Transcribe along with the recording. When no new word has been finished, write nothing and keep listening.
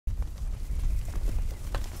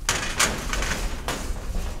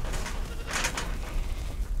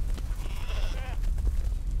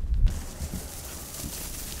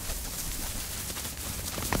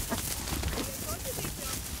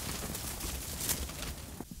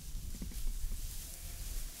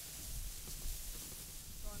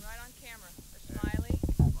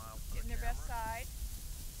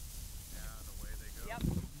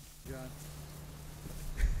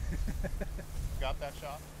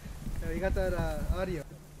shot. You got that audio.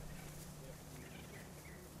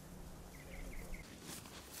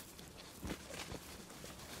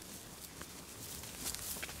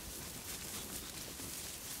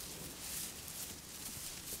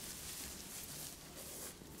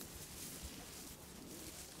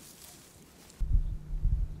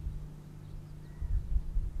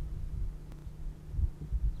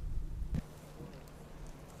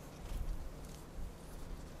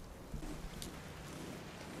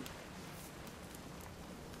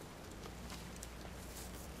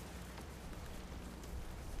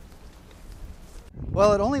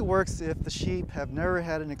 Well, it only works if the sheep have never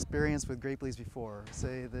had an experience with grape leaves before.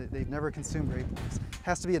 Say that they've never consumed grape leaves. It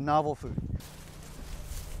has to be a novel food.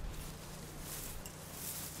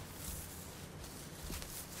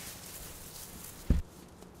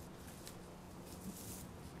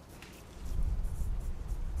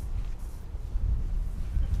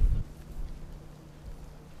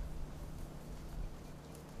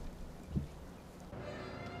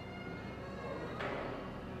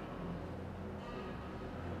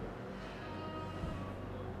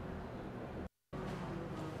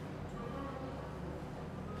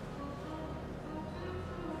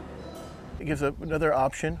 It gives another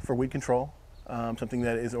option for weed control, something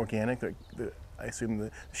that is organic. I assume the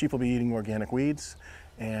sheep will be eating organic weeds,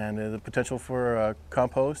 and the potential for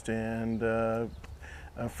compost and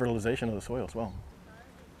fertilization of the soil as well.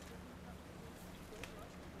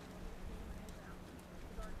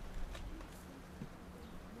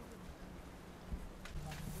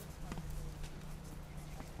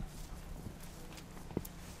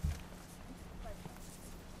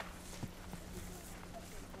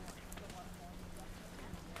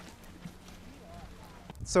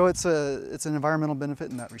 So it's an environmental benefit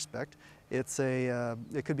in that respect. It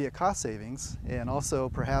could be a cost savings, and also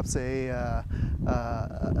perhaps a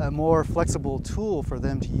more flexible tool for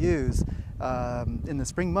them to use in the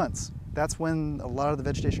spring months. That's when a lot of the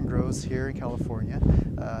vegetation grows here in California,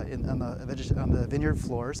 on the vineyard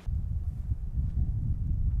floors.